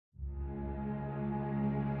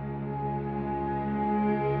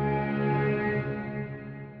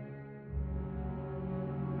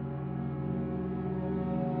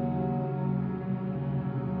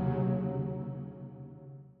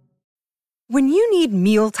When you need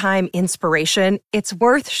mealtime inspiration, it's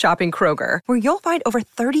worth shopping Kroger, where you'll find over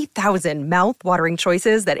 30,000 mouth-watering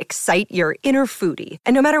choices that excite your inner foodie.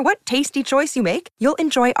 And no matter what tasty choice you make, you'll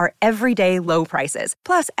enjoy our everyday low prices,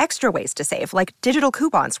 plus extra ways to save, like digital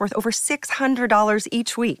coupons worth over $600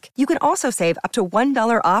 each week. You can also save up to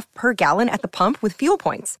 $1 off per gallon at the pump with fuel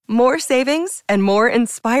points. More savings and more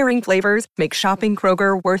inspiring flavors make shopping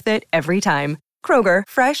Kroger worth it every time. Kroger,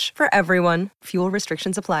 fresh for everyone. Fuel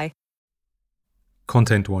restrictions apply.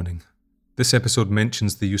 Content warning. This episode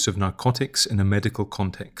mentions the use of narcotics in a medical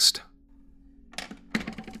context.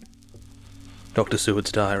 Dr.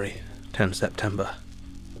 Seward's diary, 10 September.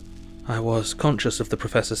 I was conscious of the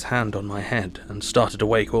professor's hand on my head and started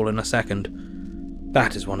awake all in a second.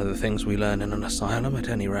 That is one of the things we learn in an asylum at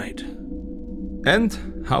any rate.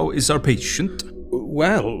 And how is our patient?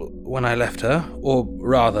 Well, when I left her, or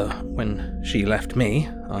rather, when she left me,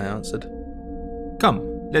 I answered.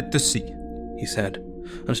 Come, let us see, he said,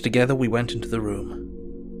 and together we went into the room.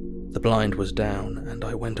 The blind was down, and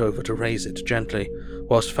I went over to raise it gently,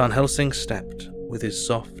 whilst Van Helsing stepped, with his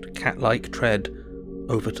soft, cat-like tread,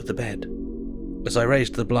 over to the bed. As I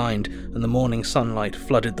raised the blind, and the morning sunlight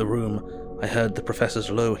flooded the room, I heard the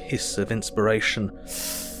professor's low hiss of inspiration,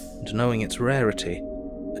 and knowing its rarity,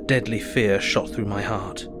 a deadly fear shot through my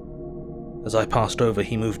heart. As I passed over,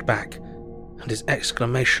 he moved back, and his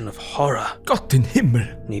exclamation of horror, Gott in Himmel,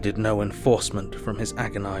 needed no enforcement from his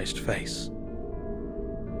agonized face.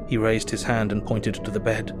 He raised his hand and pointed to the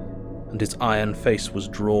bed, and his iron face was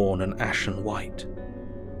drawn and ashen white.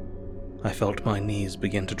 I felt my knees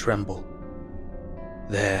begin to tremble.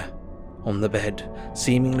 There, on the bed,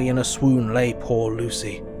 seemingly in a swoon, lay poor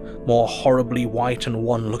Lucy, more horribly white and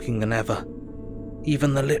wan-looking than ever.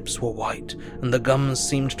 Even the lips were white, and the gums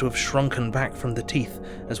seemed to have shrunken back from the teeth,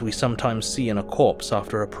 as we sometimes see in a corpse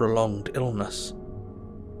after a prolonged illness.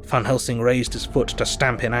 Van Helsing raised his foot to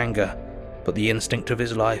stamp in anger, but the instinct of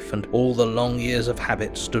his life and all the long years of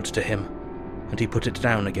habit stood to him, and he put it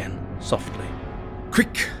down again, softly.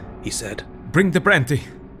 Quick, he said. Bring the brandy.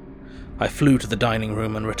 I flew to the dining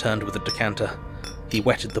room and returned with a decanter. He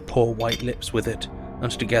wetted the poor white lips with it,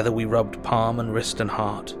 and together we rubbed palm and wrist and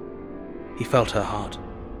heart. He felt her heart,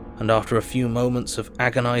 and after a few moments of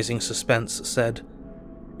agonizing suspense said,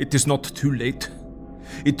 It is not too late.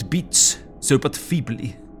 It beats, so but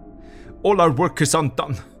feebly. All our work is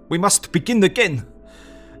undone. We must begin again.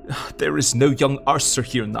 There is no young Arthur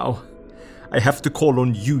here now. I have to call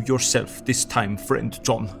on you yourself this time, friend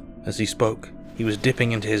John. As he spoke, he was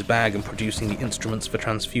dipping into his bag and producing the instruments for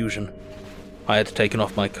transfusion. I had taken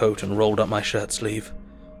off my coat and rolled up my shirt sleeve.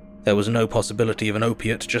 There was no possibility of an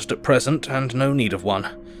opiate just at present, and no need of one.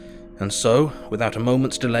 And so, without a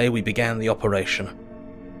moment's delay, we began the operation.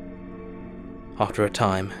 After a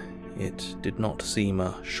time, it did not seem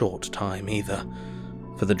a short time either,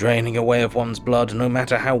 for the draining away of one's blood, no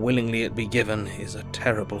matter how willingly it be given, is a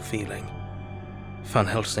terrible feeling. Van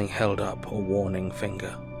Helsing held up a warning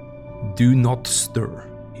finger. Do not stir,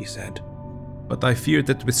 he said. But I fear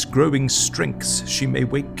that with growing strength she may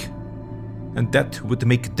wake. And that would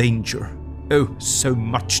make danger. Oh, so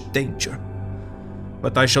much danger.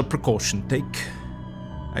 But I shall precaution take.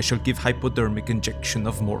 I shall give hypodermic injection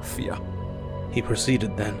of morphia. He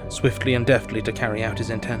proceeded then, swiftly and deftly, to carry out his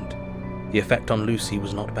intent. The effect on Lucy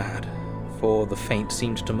was not bad, for the faint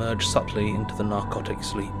seemed to merge subtly into the narcotic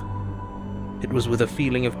sleep. It was with a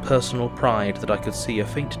feeling of personal pride that I could see a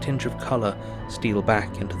faint tinge of colour steal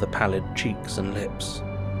back into the pallid cheeks and lips.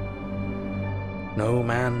 No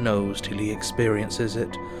man knows till he experiences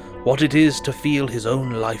it, what it is to feel his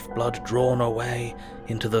own lifeblood drawn away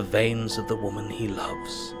into the veins of the woman he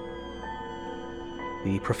loves.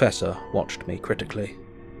 The professor watched me critically.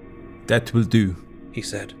 That will do, he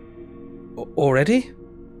said. Already?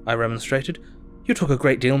 I remonstrated. You took a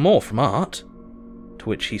great deal more from art. To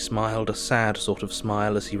which he smiled a sad sort of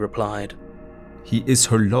smile as he replied, He is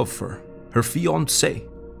her lover, her fiancé.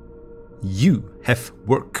 You have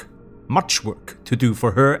work, much work, to do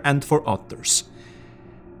for her and for others.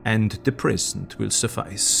 And the present will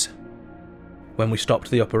suffice. When we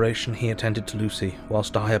stopped the operation, he attended to Lucy,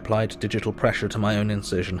 whilst I applied digital pressure to my own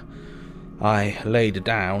incision. I laid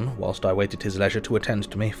down, whilst I waited his leisure to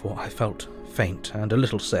attend to me, for I felt faint and a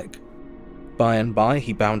little sick. By and by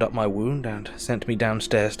he bound up my wound and sent me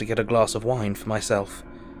downstairs to get a glass of wine for myself.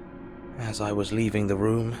 As I was leaving the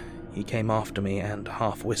room, he came after me and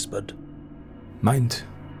half whispered, Mind,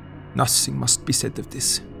 nothing must be said of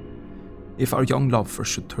this. If our young lover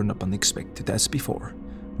should turn up unexpected as before,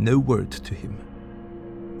 no word to him.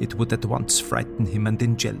 It would at once frighten him and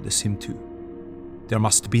enjealous him too. There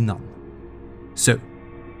must be none. So,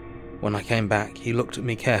 When I came back, he looked at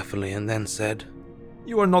me carefully and then said,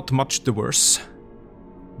 "You are not much the worse.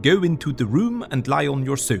 Go into the room and lie on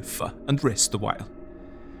your sofa and rest a while.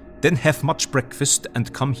 Then have much breakfast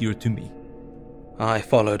and come here to me." I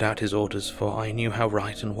followed out his orders, for I knew how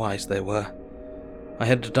right and wise they were. I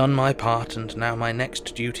had done my part, and now my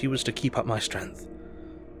next duty was to keep up my strength.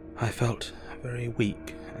 I felt very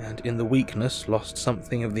weak, and in the weakness lost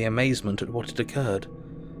something of the amazement at what had occurred.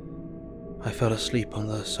 I fell asleep on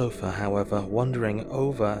the sofa, however, wondering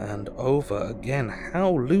over and over again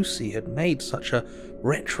how Lucy had made such a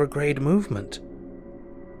retrograde movement,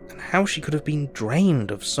 and how she could have been drained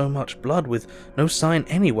of so much blood with no sign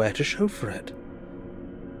anywhere to show for it.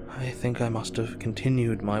 I think I must have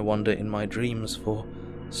continued my wonder in my dreams, for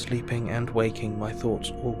sleeping and waking my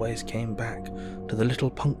thoughts always came back to the little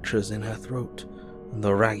punctures in her throat and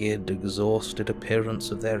the ragged, exhausted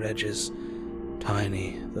appearance of their edges,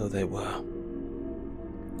 tiny though they were.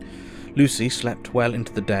 Lucy slept well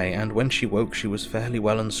into the day, and when she woke she was fairly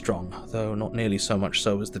well and strong, though not nearly so much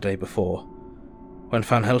so as the day before. When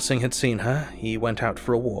Van Helsing had seen her, he went out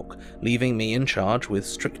for a walk, leaving me in charge with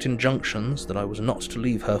strict injunctions that I was not to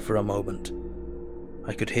leave her for a moment.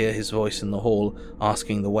 I could hear his voice in the hall,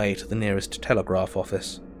 asking the way to the nearest telegraph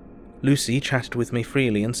office. Lucy chatted with me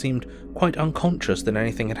freely and seemed quite unconscious that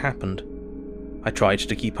anything had happened. I tried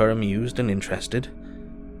to keep her amused and interested.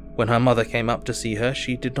 When her mother came up to see her,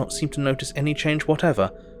 she did not seem to notice any change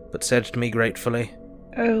whatever, but said to me gratefully,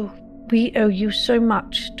 "Oh, we owe you so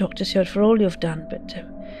much, Dr. Seward, for all you've done, but,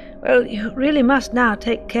 well, you really must now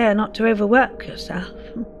take care not to overwork yourself.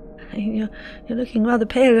 You're looking rather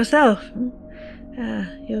pale yourself.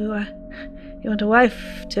 You want a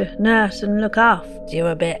wife to nurse and look after you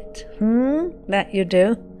a bit, That you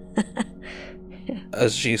do."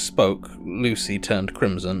 As she spoke, Lucy turned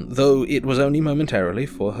crimson, though it was only momentarily,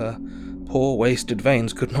 for her poor wasted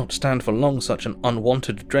veins could not stand for long such an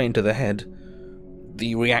unwanted drain to the head.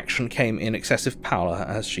 The reaction came in excessive pallor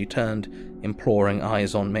as she turned imploring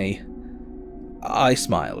eyes on me. I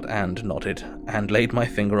smiled and nodded, and laid my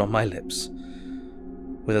finger on my lips.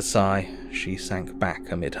 With a sigh, she sank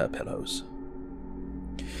back amid her pillows.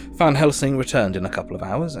 Van Helsing returned in a couple of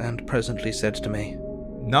hours, and presently said to me,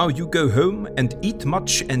 "Now you go home and eat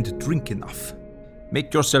much and drink enough.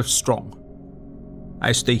 Make yourself strong.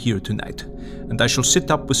 I stay here tonight, and I shall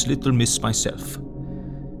sit up with little miss myself.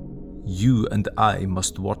 You and I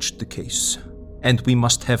must watch the case, and we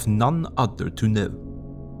must have none other to know.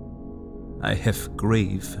 I have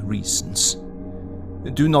grave reasons.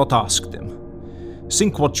 Do not ask them.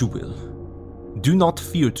 Think what you will. Do not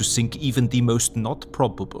fear to think even the most not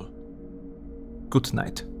probable. Good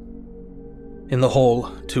night." In the hall,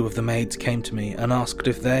 two of the maids came to me and asked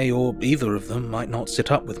if they or either of them might not sit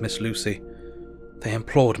up with Miss Lucy. They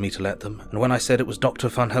implored me to let them, and when I said it was Dr.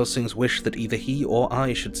 Van Helsing's wish that either he or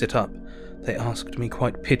I should sit up, they asked me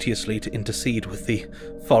quite piteously to intercede with the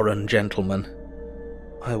foreign gentleman.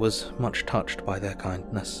 I was much touched by their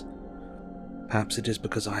kindness. Perhaps it is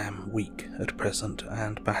because I am weak at present,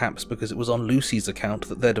 and perhaps because it was on Lucy's account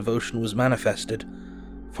that their devotion was manifested,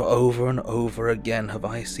 for over and over again have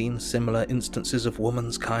I seen similar instances of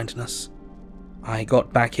woman's kindness. I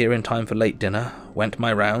got back here in time for late dinner, went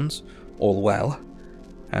my rounds, all well,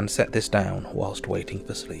 and set this down whilst waiting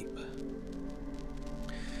for sleep.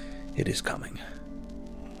 It is coming.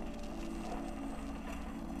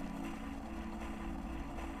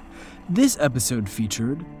 This episode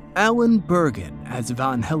featured Alan Bergen as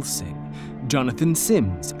Van Helsing, Jonathan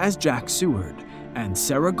Sims as Jack Seward, and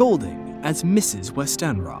Sarah Golding as Mrs.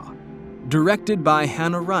 Westenra. Directed by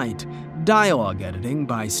Hannah Wright, dialogue editing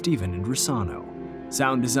by Stephen Indrisano,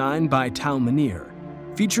 sound design by Tal Manir,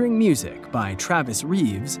 featuring music by Travis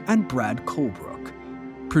Reeves and Brad Colebrook.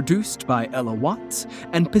 Produced by Ella Watts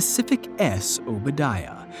and Pacific S.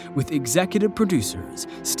 Obadiah, with executive producers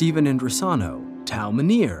Stephen Indrisano, Tal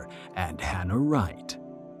Manir, and Hannah Wright.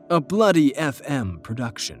 A Bloody FM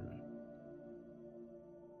production.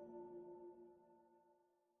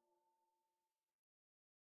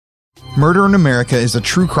 Murder in America is a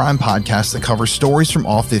true crime podcast that covers stories from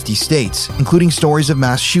all 50 states, including stories of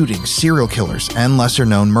mass shootings, serial killers, and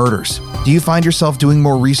lesser-known murders. Do you find yourself doing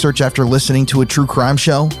more research after listening to a true crime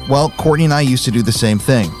show? Well, Courtney and I used to do the same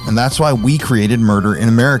thing, and that's why we created Murder in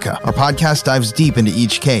America. Our podcast dives deep into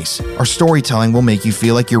each case. Our storytelling will make you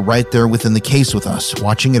feel like you're right there within the case with us,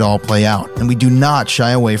 watching it all play out, and we do not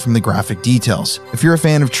shy away from the graphic details. If you're a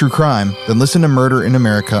fan of true crime, then listen to Murder in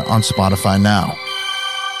America on Spotify now.